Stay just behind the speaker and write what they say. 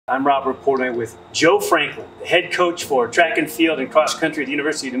I'm Robert Portnoy with Joe Franklin, the head coach for track and field and cross country at the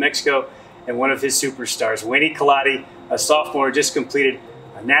University of New Mexico, and one of his superstars, Weini Kelati, a sophomore, just completed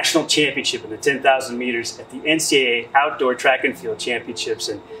a national championship in the 10,000 meters at the NCAA Outdoor Track and Field Championships.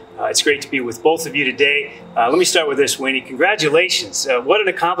 And it's great to be with both of you today. Let me start with this, Weini. Congratulations. What an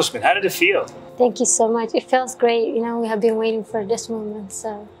accomplishment. How did it feel? Thank you so much. It feels great. You know, we have been waiting for this moment,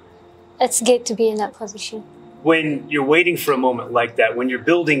 so it's good to be in that position. When you're waiting for a moment like that, when you're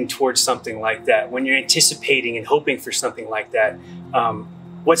building towards something like that, when you're anticipating and hoping for something like that,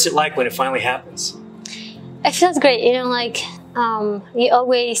 what's it like when it finally happens? It feels great. You know, like you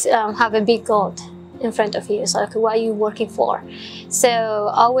always have a big goal in front of you. So like, what are you working for? So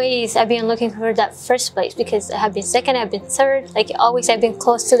always I've been looking for that first place because I have been second, I've been third. Like always I've been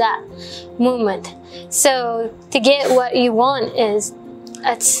close to that moment. So to get what you want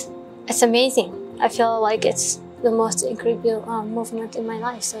it's amazing. I feel like it's the most incredible movement in my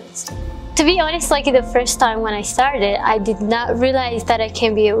life. So to be honest, like the first time when I started, I did not realize that I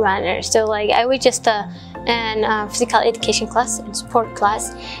can be a runner. So like I was just in physical education class and sport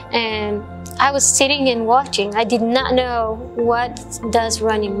class, and I was sitting and watching. I did not know what does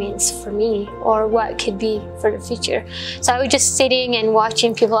running means for me or what could be for the future. So I was just sitting and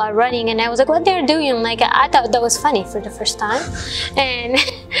watching people are running, and I was like, what they're doing? Like I thought that was funny for the first time, and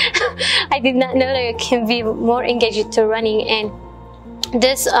I did not know that I can be more engaged to running. And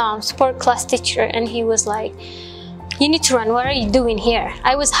this sport class teacher, and he was like, you need to run. What are you doing here?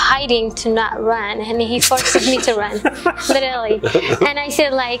 I was hiding to not run, and he forced me to run, literally. And I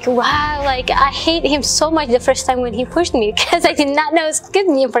said like, wow, like I hate him so much the first time when he pushed me because I did not know it's good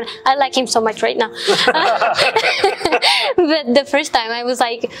me. I like him so much right now. But the first time I was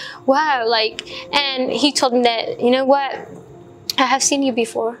like, wow, like, and he told me that, you know what? I have seen you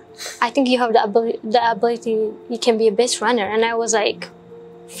before. I think you have the ability, you can be a best runner. And I was like,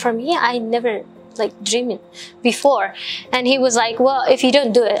 for me, I never like dreaming before. And he was like, well, if you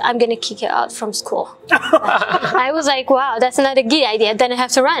don't do it, I'm gonna kick you out from school. I was like, wow, that's not a good idea. Then I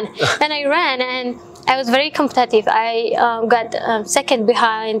have to run. And I ran, and I was very competitive. I got second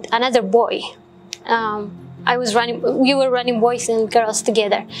behind another boy. I was running, we were running boys and girls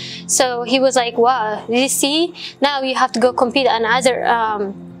together. So he was like, wow, you see, now you have to go compete on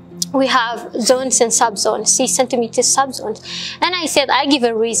other, we have zones and sub-zones, 6 centimeters sub-zones. And I said, I give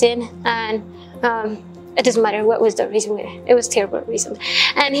a reason, and it doesn't matter what was the reason. It was a terrible reason.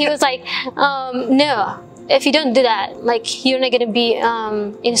 And he was like, no, if you don't do that, like you're not gonna be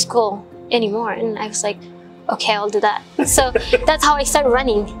in school anymore. And I was like, okay, I'll do that. So that's how I started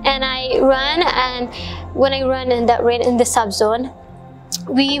running. And I ran, and when I ran in the sub-zone,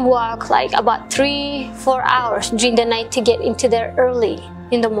 we walk like about 3-4 hours during the night to get into there early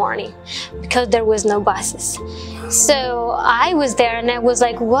in the morning because there was no buses. So I was there, and I was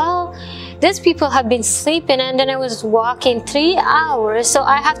like, well, these people have been sleeping, and then I was walking 3 hours, so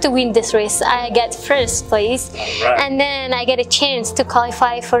I have to win this race. I get first place, right. And then I get a chance to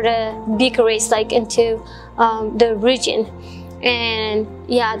qualify for the big race, like into the region. And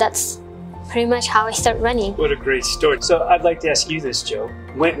yeah, that's pretty much how I start running. What a great story. So I'd like to ask you this, Joe.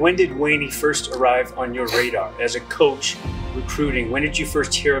 When did Weini first arrive on your radar as a coach recruiting? When did you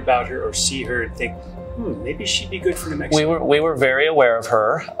first hear about her or see her and think, maybe she'd be good for New Mexico? We were very aware of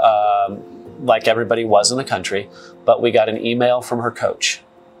her, like everybody was in the country, but we got an email from her coach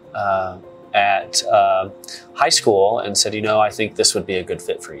at high school and said, you know, I think this would be a good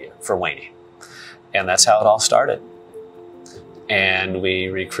fit for you, for Weini. And that's how it all started. And we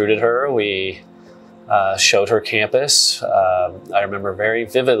recruited her, we showed her campus. I remember very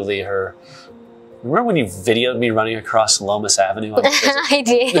vividly remember when you videoed me running across Lomas Avenue? On I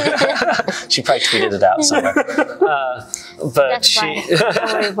did. She probably tweeted it out somewhere. But that's fine.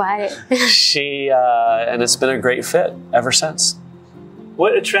 Don't worry about it. And it's been a great fit ever since.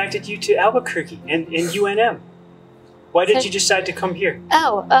 What attracted you to Albuquerque and UNM? Why did you decide to come here?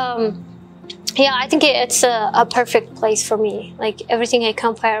 Yeah, I think it's a perfect place for me. Like everything I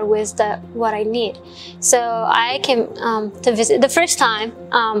compare with what I need. So I came to visit the first time.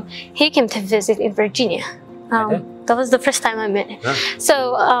 He came to visit in Virginia. That was the first time I met him. Yeah.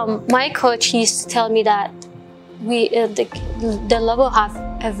 So my coach used to tell me that the Lobo have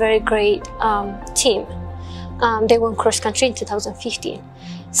a very great team. They won cross country in 2015.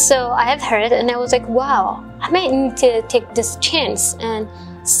 So I have heard, and I was like, wow, I might need to take this chance and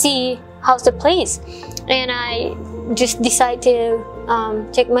see how's the place. And I just decided to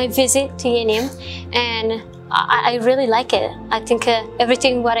take my visit to UNM, and I really like it. I think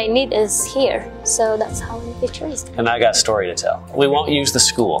everything what I need is here. So that's how I made the choice. And I got a story to tell. We won't use the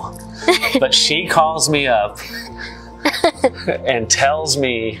school, but she calls me up and tells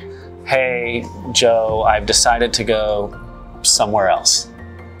me, hey, Joe, I've decided to go somewhere else.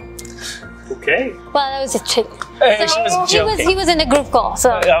 Okay. Well, that was a trick. Hey, So she was joking. he was in a group call.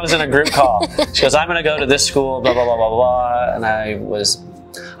 So I was in a group call. She goes, I'm going to go to this school, blah, blah, blah, blah, blah. And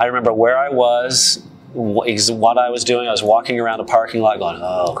I remember where I was, what I was doing. I was walking around a parking lot going,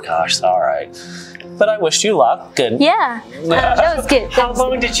 oh, gosh, all right. But I wished you luck. Good. yeah, that was good. How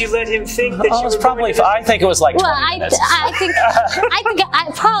long did you let him think that Oh, you it was were probably, going to I think it was like 20 Well, minutes. I think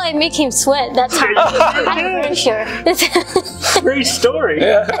I probably make him sweat that time. I'm pretty sure. Great story.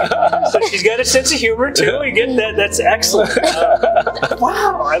 So she's got a sense of humor too. You get that? That's excellent.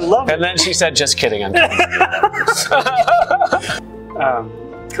 Wow, I love it. And then she said, just kidding. I'm kidding.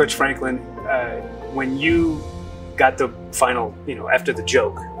 Coach Franklin, when you got the final, after the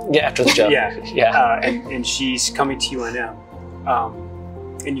joke. Yeah, after the joke. Yeah. And she's coming to UNM,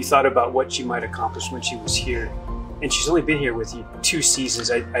 and you thought about what she might accomplish when she was here, and she's only been here with you 2 seasons.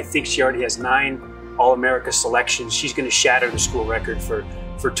 I think she already has 9 All-America selections. She's going to shatter the school record for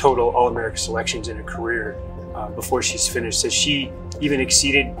total All-America selections in her career before she's finished. Has she even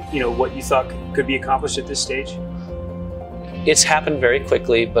exceeded, what you thought could be accomplished at this stage? It's happened very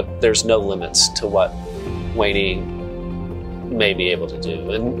quickly, but there's no limits to what Weini may be able to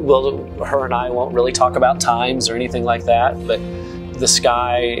do. And her and I won't really talk about times or anything like that, but the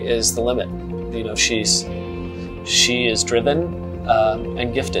sky is the limit. She is driven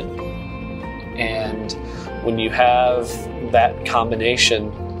and gifted. And when you have that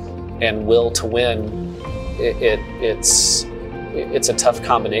combination and will to win, it's a tough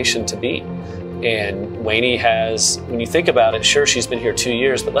combination to beat. And Weini has, when you think about it, sure, she's been here 2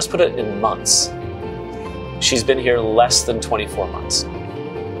 years, but let's put it in months. She's been here less than 24 months.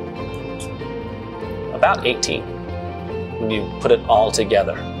 About 18, when you put it all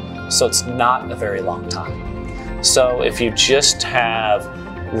together. So it's not a very long time. So if you just have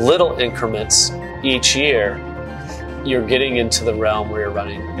little increments each year, you're getting into the realm where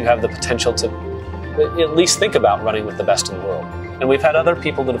you have the potential to at least think about running with the best in the world. And we've had other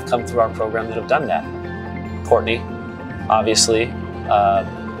people that have come through our program that have done that. Courtney, obviously,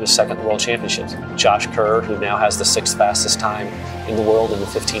 was second in the World Championships. Josh Kerr, who now has the 6th fastest time in the world in the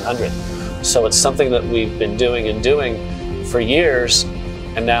 1500. So it's something that we've been doing for years,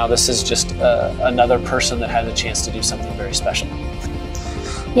 and now this is just another person that has a chance to do something very special.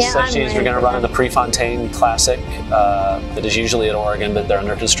 Yeah, So we're going to run in the Prefontaine Classic that is usually at Oregon, but they're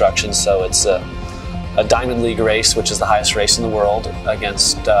under construction, so it's a Diamond League race, which is the highest race in the world,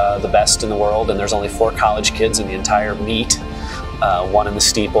 against the best in the world, and there's only 4 college kids in the entire meet, 1 in the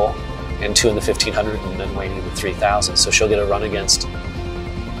steeple and 2 in the 1500, and then Weini in the 3000. So she'll get a run against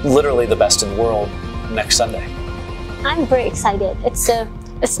literally the best in the world next Sunday. I'm very excited.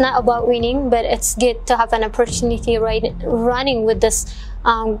 It's not about winning, but it's good to have an opportunity running with this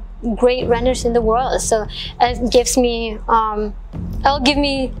great runners in the world. So it gives me, it'll give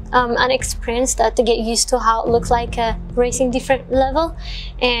me an experience to get used to how it looks like racing different level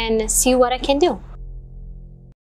and see what I can do.